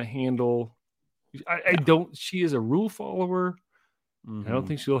that's going to handle. I don't. She is a rule follower. Mm-hmm. I don't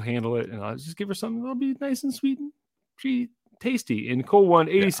think she'll handle it, and I'll just give her something that'll be nice and sweet and tasty. And Cole won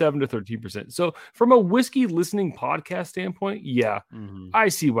 87 to 13%. So from a whiskey listening podcast standpoint, I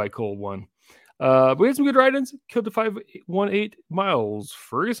see why Cole won. But we had some good write-ins. Killed the 518 Miles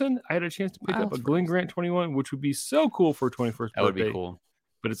Ferguson. I had a chance to pick up a Glen Grant 21, which would be so cool for 21st birthday. That would be cool.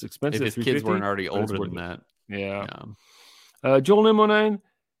 But it's expensive. If his kids weren't already older than that. Yeah. Joel M09,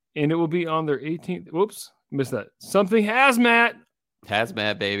 and it will be on their 18th. Whoops, missed that. Something Hazmat.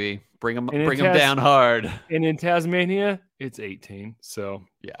 Hazmat, baby. Bring them down hard. And in Tasmania, it's 18. So,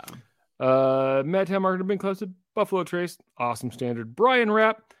 Matt Tam Marketer been close to Buffalo Trace. Awesome standard. Brian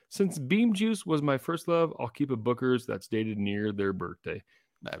Rapp. Since Beam Juice was my first love, I'll keep a Booker's that's dated near their birthday.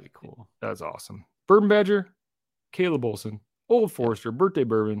 That'd be cool. That's awesome. Bourbon Badger, Caleb Olson, Old Forester, birthday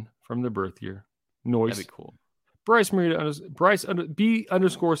bourbon from their birth year. Noise. That'd be cool. Bryce Marita,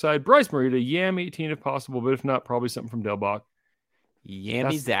 B_side. Bryce Marita, Yam 18 if possible, but if not, probably something from Del Bach.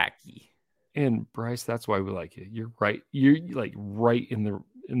 Yamizaki. And Bryce, that's why we like you. You're right. You're like right in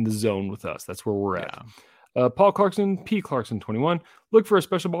the zone with us. That's where we're at. Paul Clarkson, P. Clarkson 21. Look for a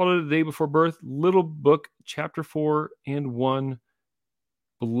special bottle the day before birth. Little Book, Chapter 4 and 1.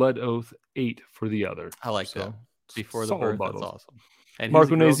 Blood Oath 8 for the other. I like that. Before the birth, bottles. that's awesome. And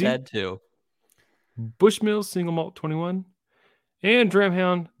Marco he's a girl dad too. Bushmills Single Malt 21. And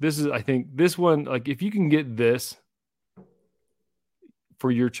Dramhound. This is, I think, this one, like if you can get this for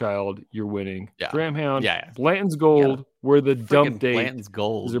your child, you're winning. Dramhound, Blanton's Gold, where the dump date Blanton's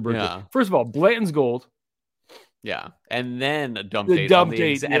Gold is their birthday. First of all, Blanton's Gold. Yeah. And then a dump the date. Dump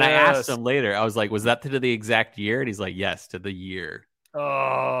date. And I asked him later, I was like, was that to the exact year? And he's like, yes, to the year.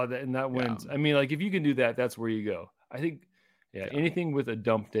 Oh, and that wins. I mean, like if you can do that, that's where you go. I think, anything with a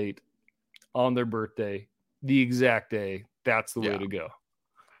dump date on their birthday, the exact day, that's the way to go.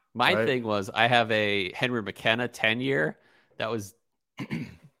 My thing was, I have a Henry McKenna 10-year that was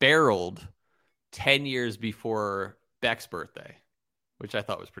barreled 10 years before Beck's birthday, which I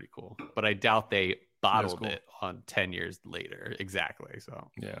thought was pretty cool. But I doubt they bottled it on 10 years later. Exactly. So,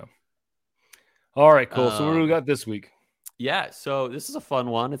 All right, cool. So what do we got this week? Yeah, so this is a fun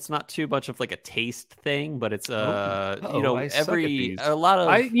one. It's not too much of like a taste thing, but it's Cole, Cole,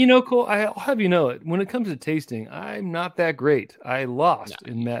 I'll have you know it. When it comes to tasting, I'm not that great. I lost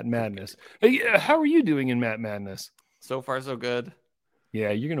in Matt Madness. How are you doing in Matt Madness? So far, so good.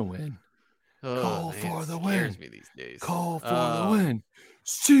 Yeah, you're gonna win. Call for the win. Me these days. Call for the win.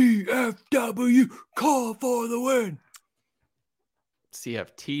 CFW. Call for the win.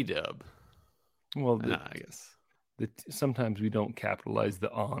 CFT dub. Well, I guess. Sometimes we don't capitalize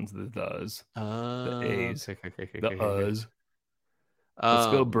the ons, the thes, the a's, the us. Let's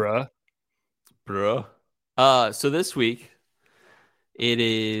go, bruh. So this week, it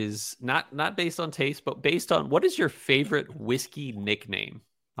is not based on taste, but based on what is your favorite whiskey nickname?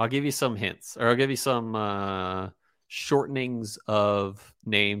 I'll give you some hints, or I'll give you some shortenings of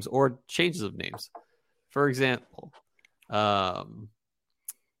names or changes of names. For example,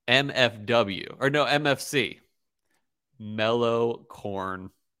 MFC. Mellow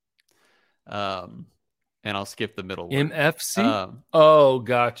corn, and I'll skip the middle word. MFC. Oh,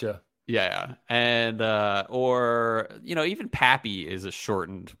 gotcha. Yeah, and or even Pappy is a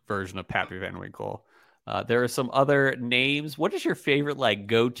shortened version of Pappy Van Winkle. There are some other names. What is your favorite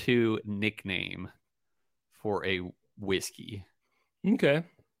go-to nickname for a whiskey? Okay,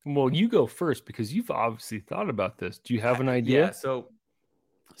 well, you go first because you've obviously thought about this. Do you have an idea? Yeah.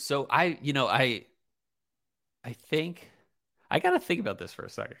 So I think I gotta think about this for a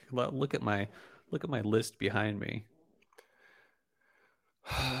second. Look at my list behind me.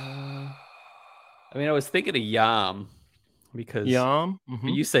 I mean, I was thinking of Yam because Yam.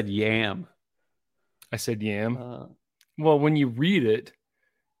 You said Yam. I said yam. Well, when you read it,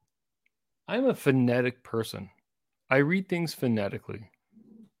 I'm a phonetic person. I read things phonetically.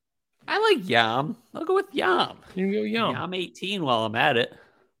 I like yam. I'll go with yam. You can go yam. Yam 18 while I'm at it.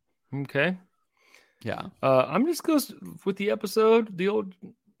 Okay. Yeah. I'm just going with the episode, the old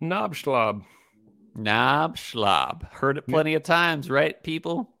knob schlob. Knob schlob. Heard it plenty of times, right,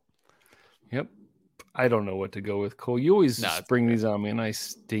 people? Yep. I don't know what to go with, Cole. You always spring these on me, and I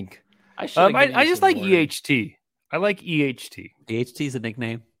stink. I just like EHT. I like EHT. EHT is a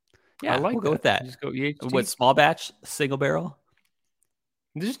nickname. Yeah, I like we'll go with that. Just go EHT. What, small batch, single barrel?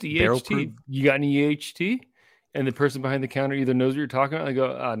 Just EHT. You got any EHT? And the person behind the counter either knows what you're talking about. They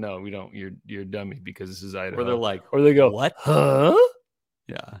go, no, we don't. You're a dummy because this is Idaho. Or they're like, or they go, what? Huh?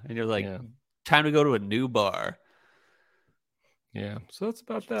 Yeah, and you're like, time to go to a new bar. Yeah, so that's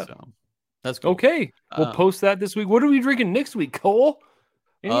about that. So, that's cool. Okay, we'll post that this week. What are we drinking next week, Cole?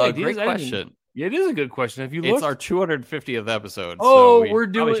 Any ideas? Great question. Yeah, it is a good question. Have you looked? It's our 250th episode. Oh, so we're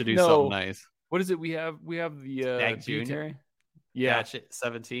doing. We should do something nice. What is it? We have the Stag Junior. Yeah,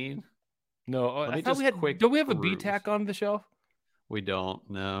 17. No, I thought we had. Don't we have a BTAC on the shelf? We don't.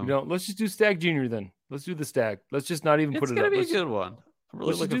 No, we don't. Let's just do Stag Junior then. Let's do the Stag. Let's just not even put it up. It's gonna be a good one. I'm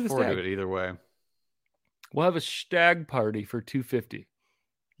really looking forward to it either way. We'll have a stag party for 250.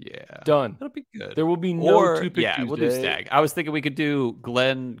 Yeah, done. That'll be good. There will be no 250. Yeah, we'll do Stag. I was thinking we could do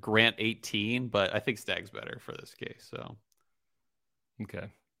Glen Grant 18, but I think Stag's better for this case. So, okay,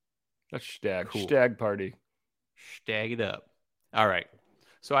 that's Stag. Cool. Stag party. Stag it up. All right.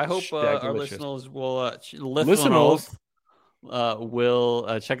 So I hope our listeners will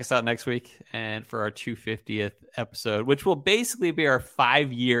will check us out next week and for our 250th episode, which will basically be our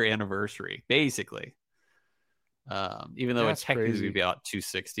 5-year anniversary. Basically, even though it's technically going to be about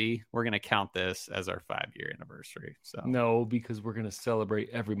 260, we're going to count this as our 5-year anniversary. So no, because we're going to celebrate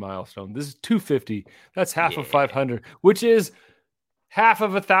every milestone. This is 250. That's half of 500, which is half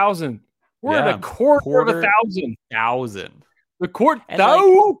of 1,000. We're at a quarter of 1,000. The court,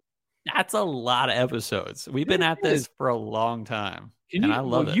 that's a lot of episodes. We've been at this for a long time, I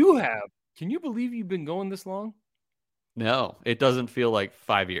love it. You have. Can you believe you've been going this long? No, it doesn't feel like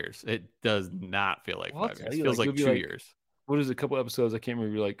 5 years. It does not feel like 5 years. It feels like 2 years. What is a couple episodes? I can't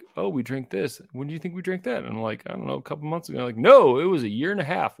remember. You're like, oh, we drank this. When do you think we drank that? And I'm like, I don't know, a couple months ago. I'm like, no, it was a year and a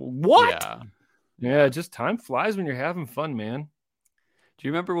half. What? Yeah. Just time flies when you're having fun, man. Do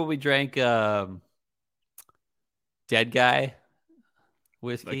you remember when we drank Dead Guy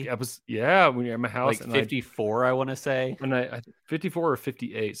whiskey? When you're at my house. Like 54, I want to say. And I 54 or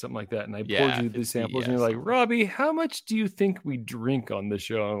 58, something like that. And I poured you the samples, and you're like, Robby, how much do you think we drink on this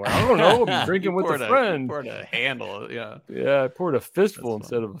show? I'm like, I don't know. I'm drinking with a friend. Poured a handle, yeah. Yeah, I poured a fistful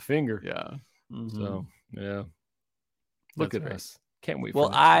instead of a finger. Yeah. Mm-hmm. So, yeah. Look at us. Can't wait. Well,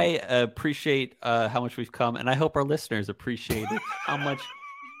 I appreciate how much we've come, and I hope our listeners appreciate how much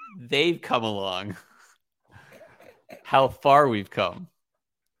they've come along. How far we've come.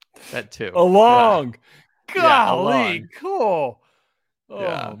 That too. Along. Yeah. Golly, cool. Oh,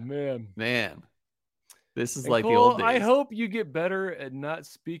 yeah. Man. This is like Cole, the old days. I hope you get better at not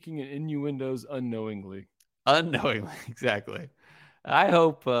speaking in innuendos unknowingly. Exactly. I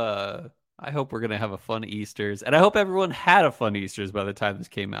hope we're gonna have a fun Easter's, and I hope everyone had a fun Easter's by the time this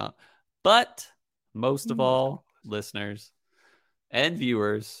came out. But most of all, listeners and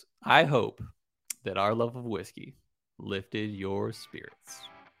viewers, I hope that our love of whiskey lifted your spirits.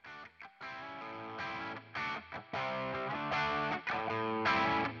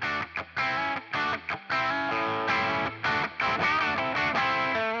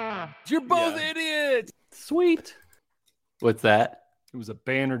 You're both idiots. Sweet. What's that? It was a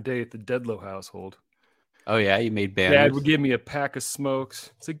banner day at the Dedlow household. Oh, yeah? You made banners? Dad would give me a pack of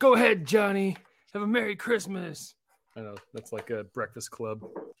smokes. Say, go ahead, Johnny. Have a Merry Christmas. I know. That's like a Breakfast Club.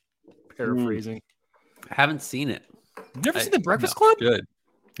 Paraphrasing. I haven't seen it. Never seen the Breakfast Club? Should.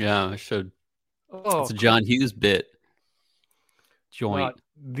 Yeah, I should. Oh, it's a John Hughes bit. Joint. Not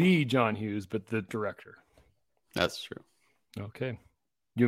the John Hughes, but the director. That's true. Okay.